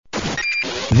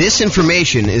This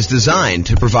information is designed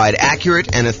to provide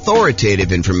accurate and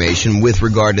authoritative information with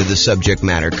regard to the subject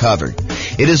matter covered.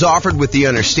 It is offered with the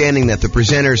understanding that the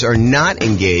presenters are not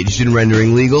engaged in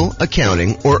rendering legal,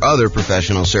 accounting, or other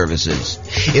professional services.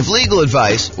 If legal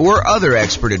advice or other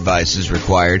expert advice is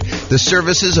required, the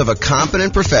services of a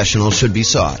competent professional should be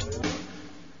sought.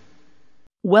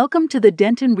 Welcome to the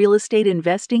Denton Real Estate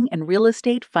Investing and Real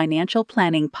Estate Financial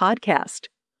Planning Podcast.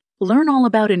 Learn all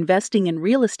about investing in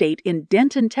real estate in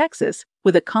Denton, Texas,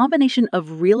 with a combination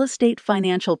of real estate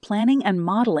financial planning and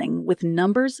modeling with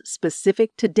numbers specific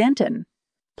to Denton,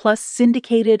 plus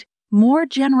syndicated, more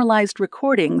generalized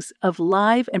recordings of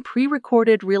live and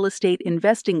pre-recorded real estate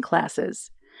investing classes,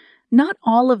 not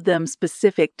all of them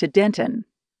specific to Denton.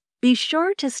 Be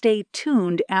sure to stay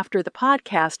tuned after the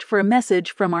podcast for a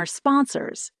message from our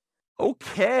sponsors.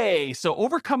 Okay, so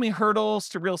overcoming hurdles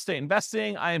to real estate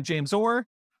investing. I am James Orr.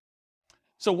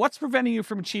 So what's preventing you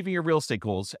from achieving your real estate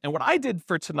goals? And what I did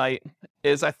for tonight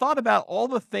is I thought about all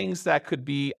the things that could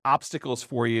be obstacles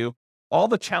for you, all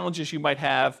the challenges you might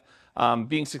have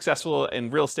being successful in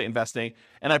real estate investing,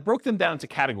 and I broke them down into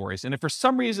categories. And if for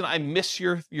some reason I miss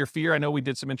your fear, I know we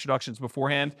did some introductions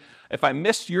beforehand. If I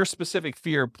missed your specific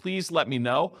fear, please let me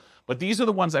know. But these are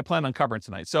the ones I plan on covering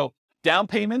tonight. So down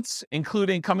payments,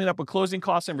 including coming up with closing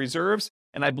costs and reserves,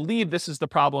 and I believe this is the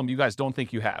problem you guys don't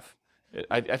think you have.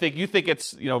 I think you think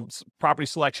it's, property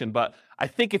selection, but I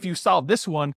think if you solve this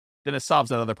one, then it solves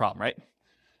that other problem, right?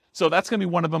 So that's going to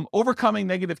be one of them. Overcoming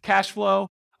negative cash flow,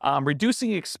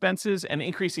 reducing expenses, and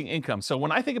increasing income. So when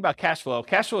I think about cash flow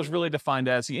is really defined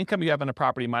as the income you have on a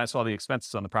property minus all the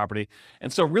expenses on the property.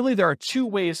 And so really there are two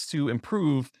ways to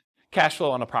improve cash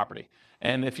flow on a property.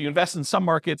 And if you invest in some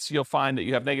markets, you'll find that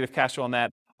you have negative cash flow on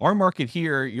that. Our market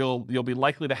here, you'll be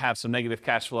likely to have some negative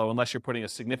cash flow unless you're putting a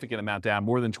significant amount down,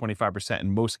 more than 25%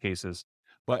 in most cases.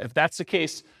 But if that's the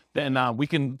case, then we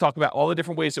can talk about all the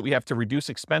different ways that we have to reduce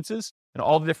expenses and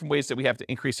all the different ways that we have to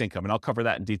increase income, and I'll cover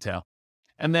that in detail.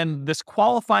 And then this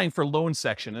qualifying for loan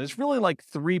section, and there's really like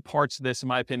three parts to this, in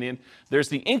my opinion. There's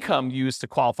the income used to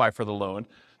qualify for the loan.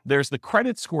 There's the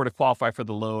credit score to qualify for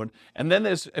the loan. And then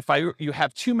there's, you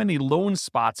have too many loan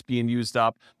spots being used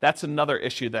up, that's another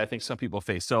issue that I think some people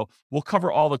face. So we'll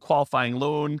cover all the qualifying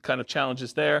loan kind of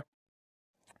challenges there.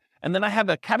 And then I have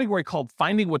a category called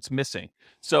finding what's missing.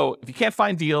 So if you can't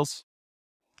find deals,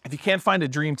 if you can't find a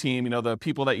dream team, the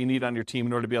people that you need on your team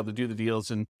in order to be able to do the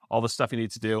deals and all the stuff you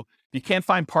need to do, if you can't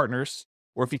find partners,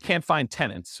 or if you can't find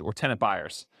tenants or tenant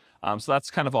buyers. So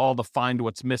that's kind of all the find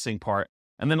what's missing part.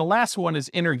 And then the last one is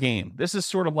inner game. This is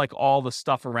sort of like all the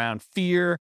stuff around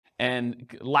fear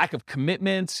and lack of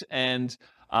commitment and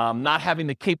not having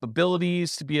the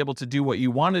capabilities to be able to do what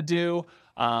you want to do,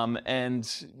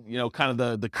 and kind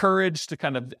of the courage to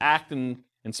kind of act in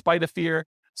spite of fear.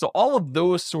 So all of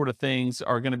those sort of things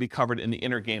are going to be covered in the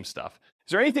inner game stuff.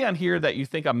 Is there anything on here that you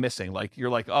think I'm missing? Like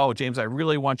you're like, oh, James, I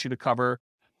really want you to cover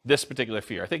this particular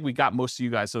fear. I think we got most of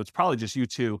you guys, so it's probably just you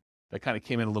two that kind of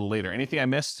came in a little later. Anything I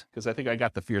missed? Because I think I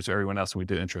got the fears of everyone else when we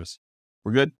did intros.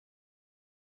 We're good?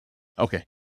 Okay.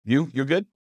 You're good?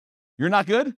 You're not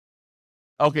good?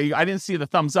 Okay, I didn't see the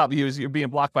thumbs up. You're being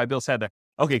blocked by Bill's head there.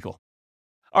 Okay, cool.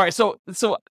 All right, so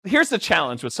here's the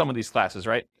challenge with some of these classes,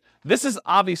 right? This is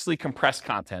obviously compressed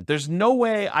content. There's no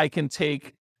way I can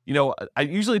take, I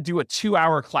usually do a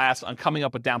 2-hour class on coming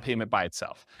up with down payment by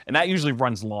itself. And that usually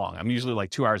runs long. I'm usually like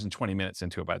 2 hours and 20 minutes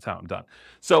into it by the time I'm done.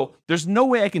 So there's no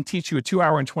way I can teach you a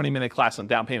 2-hour and 20-minute class on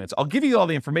down payments. I'll give you all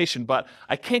the information, but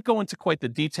I can't go into quite the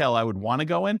detail I would want to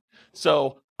go in.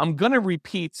 So I'm going to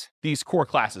repeat these core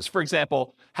classes. For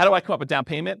example, how do I come up with down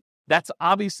payment? That's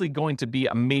obviously going to be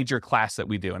a major class that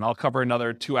we do. And I'll cover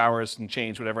another 2 hours and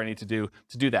change whatever I need to do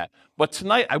that. But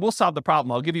tonight I will solve the problem.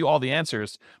 I'll give you all the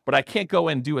answers, but I can't go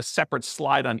and do a separate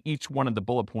slide on each one of the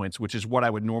bullet points, which is what I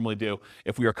would normally do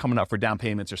if we were coming up for down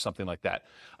payments or something like that.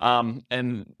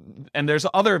 And there's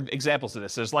other examples of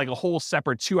this. There's like a whole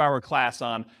separate 2-hour class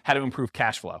on how to improve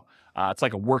cash flow. It's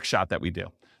like a workshop that we do.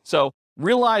 So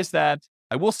realize that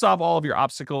I will solve all of your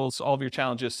obstacles, all of your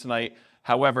challenges tonight.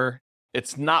 However,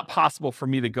 it's not possible for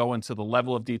me to go into the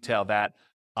level of detail that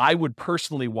I would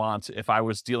personally want if I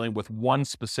was dealing with one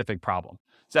specific problem.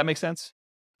 Does that make sense?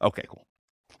 Okay, cool.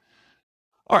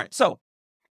 All right, so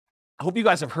I hope you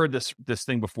guys have heard this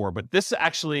thing before, but this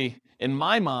actually, in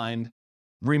my mind,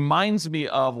 reminds me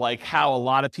of like how a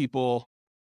lot of people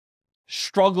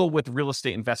struggle with real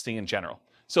estate investing in general.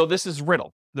 So this is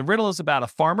riddle. The riddle is about a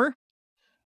farmer,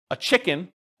 a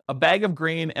chicken, a bag of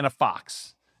grain, and a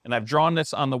fox. And I've drawn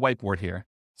this on the whiteboard here.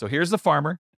 So here's the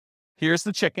farmer, here's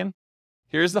the chicken,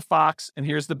 here's the fox, and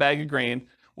here's the bag of grain.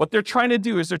 What they're trying to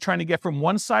do is they're trying to get from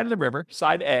one side of the river,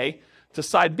 side A, to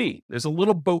side B. There's a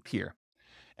little boat here.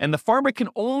 And the farmer can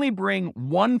only bring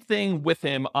one thing with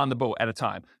him on the boat at a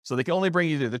time. So they can only bring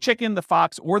either the chicken, the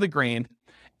fox, or the grain.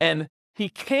 And he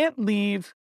can't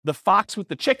leave the fox with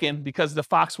the chicken because the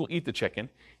fox will eat the chicken.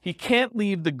 He can't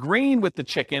leave the grain with the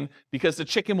chicken because the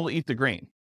chicken will eat the grain.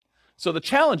 So the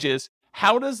challenge is,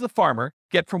 how does the farmer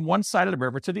get from one side of the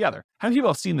river to the other? How many people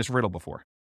have seen this riddle before?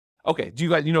 Okay, do you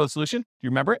guys, know the solution? Do you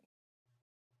remember it?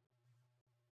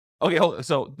 Okay,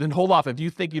 hold off if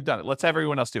you think you've done it. Let's have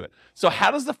everyone else do it. So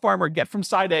how does the farmer get from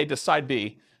side A to side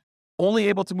B, only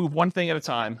able to move one thing at a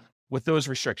time with those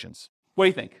restrictions? What do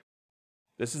you think?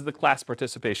 This is the class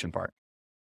participation part.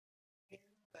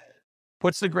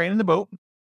 Puts the grain in the boat.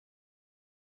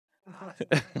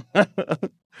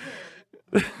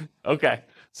 Okay,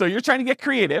 so you're trying to get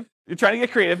creative.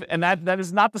 And that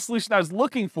is not the solution I was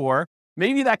looking for.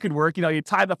 Maybe that could work. You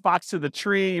tie the fox to the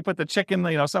tree, you put the chicken,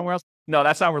 somewhere else. No,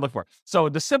 that's not what we're looking for. So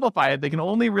to simplify it, they can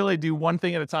only really do one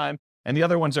thing at a time, and the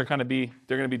other ones are they're going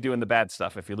to be doing the bad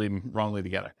stuff if you leave them wrongly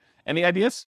together. Any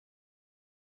ideas?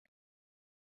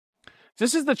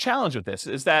 This is the challenge with this,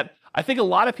 is that I think a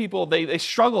lot of people, they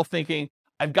struggle thinking,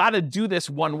 I've got to do this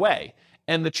one way.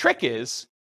 And the trick is,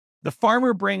 the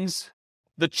farmer brings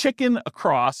the chicken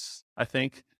across, I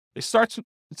think. It starts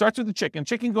with the chicken.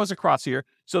 Chicken goes across here.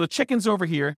 So the chicken's over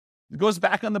here, goes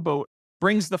back on the boat,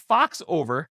 brings the fox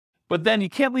over, but then you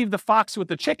can't leave the fox with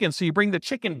the chicken, so you bring the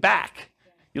chicken back.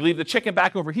 You leave the chicken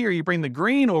back over here, you bring the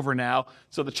grain over now,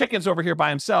 so the chicken's over here by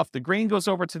himself. The grain goes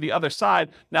over to the other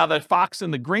side. Now the fox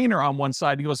and the grain are on one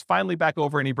side. He goes finally back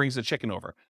over and he brings the chicken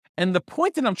over. And the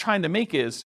point that I'm trying to make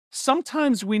is,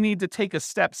 sometimes we need to take a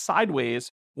step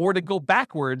sideways or to go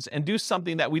backwards and do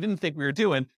something that we didn't think we were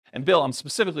doing. And Bill, I'm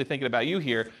specifically thinking about you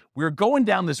here. We're going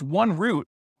down this one route,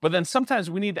 but then sometimes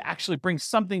we need to actually bring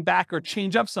something back or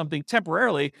change up something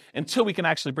temporarily until we can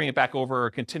actually bring it back over or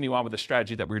continue on with the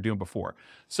strategy that we were doing before.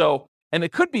 So, and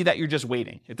it could be that you're just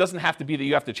waiting. It doesn't have to be that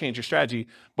you have to change your strategy,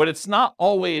 but it's not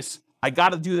always, I got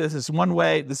to do this one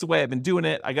way. This is the way I've been doing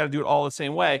it. I got to do it all the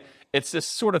same way. It's this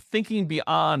sort of thinking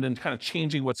beyond and kind of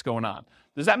changing what's going on.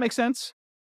 Does that make sense?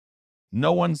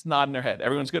 No one's nodding their head.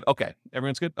 Everyone's good? Okay.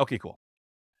 Everyone's good? Okay, cool.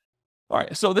 All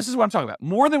right. So this is what I'm talking about.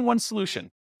 More than one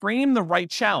solution. Frame the right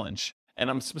challenge. And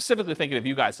I'm specifically thinking of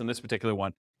you guys in this particular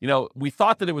one. We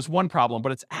thought that it was one problem,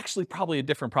 but it's actually probably a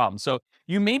different problem. So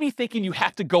you may be thinking you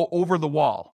have to go over the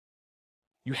wall.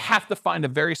 You have to find a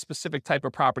very specific type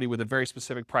of property with a very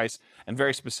specific price and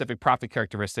very specific profit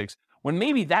characteristics, when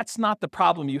maybe that's not the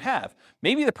problem you have.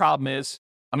 Maybe the problem is,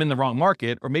 I'm in the wrong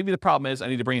market, or maybe the problem is I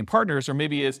need to bring in partners, or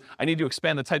maybe is I need to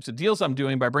expand the types of deals I'm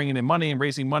doing by bringing in money and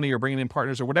raising money or bringing in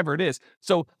partners or whatever it is.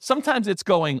 So sometimes it's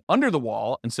going under the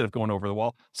wall instead of going over the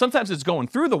wall. Sometimes it's going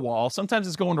through the wall. Sometimes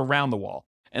it's going around the wall.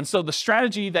 And so the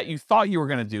strategy that you thought you were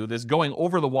going to do, this going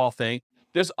over the wall thing,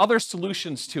 there's other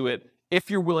solutions to it if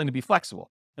you're willing to be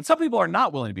flexible. And some people are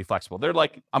not willing to be flexible. They're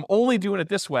like, I'm only doing it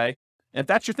this way. And if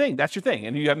that's your thing, that's your thing.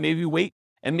 And you have maybe wait,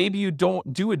 and maybe you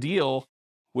don't do a deal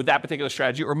with that particular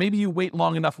strategy, or maybe you wait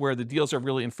long enough where the deals are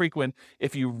really infrequent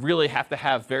if you really have to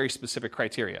have very specific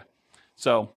criteria.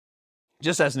 So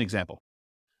just as an example.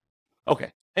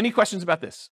 Okay, any questions about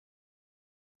this?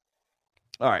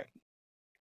 All right.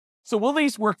 So will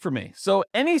these work for me? So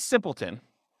any simpleton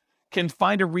can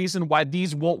find a reason why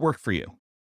these won't work for you.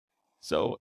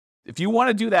 So if you want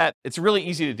to do that, it's really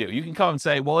easy to do. You can come and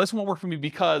say, well, this won't work for me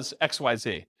because X, Y,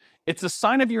 Z. It's a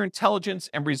sign of your intelligence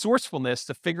and resourcefulness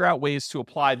to figure out ways to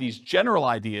apply these general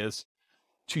ideas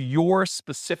to your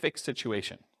specific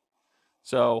situation.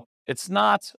 So it's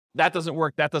not, that doesn't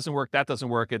work, that doesn't work, that doesn't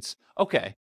work. It's,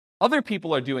 okay, other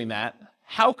people are doing that.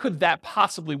 How could that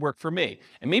possibly work for me?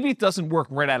 And maybe it doesn't work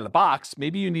right out of the box.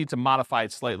 Maybe you need to modify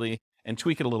it slightly and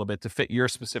tweak it a little bit to fit your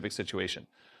specific situation.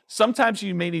 Sometimes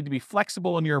you may need to be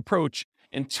flexible in your approach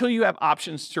until you have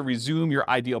options to resume your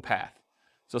ideal path.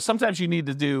 So sometimes you need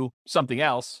to do something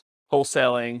else,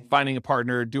 wholesaling, finding a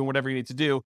partner, doing whatever you need to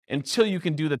do until you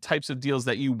can do the types of deals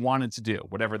that you wanted to do,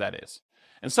 whatever that is.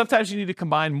 And sometimes you need to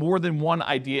combine more than one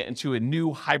idea into a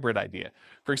new hybrid idea.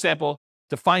 For example,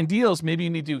 to find deals, maybe you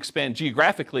need to expand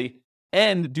geographically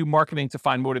and do marketing to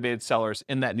find motivated sellers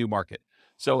in that new market.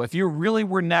 So if you really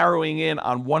were narrowing in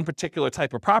on one particular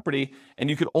type of property and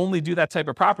you could only do that type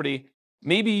of property,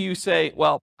 maybe you say,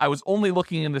 well, I was only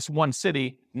looking in this one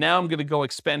city. Now I'm going to go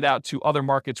expand out to other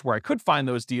markets where I could find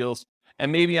those deals.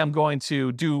 And maybe I'm going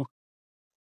to do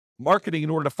marketing in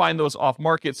order to find those off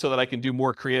market so that I can do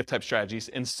more creative type strategies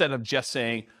instead of just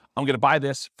saying, I'm going to buy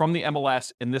this from the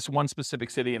MLS in this one specific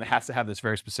city and it has to have this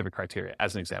very specific criteria,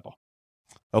 as an example.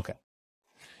 Okay.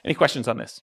 Any questions on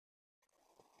this?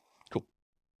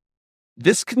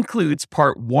 This concludes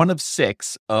part 1 of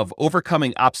 6 of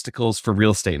Overcoming Obstacles for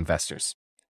Real Estate Investors.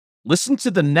 Listen to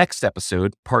the next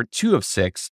episode, part 2 of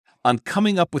 6, on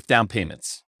coming up with down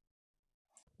payments.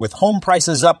 With home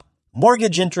prices up,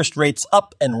 mortgage interest rates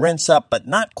up, and rents up, but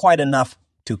not quite enough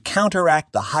to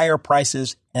counteract the higher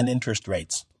prices and interest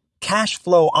rates. Cash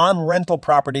flow on rental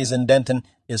properties in Denton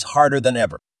is harder than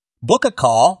ever. Book a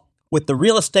call with the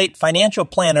Real Estate Financial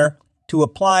Planner to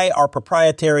apply our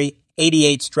proprietary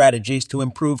 88 strategies to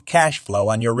improve cash flow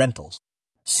on your rentals.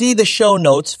 See the show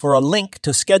notes for a link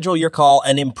to schedule your call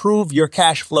and improve your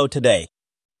cash flow today.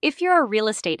 If you're a real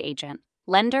estate agent,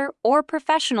 lender, or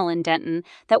professional in Denton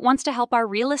that wants to help our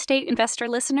real estate investor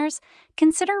listeners,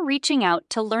 consider reaching out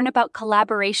to learn about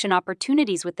collaboration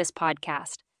opportunities with this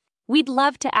podcast. We'd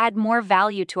love to add more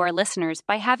value to our listeners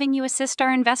by having you assist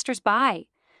our investors buy,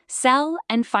 sell,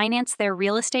 and finance their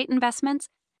real estate investments.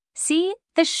 See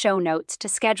the show notes to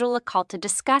schedule a call to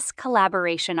discuss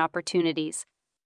collaboration opportunities.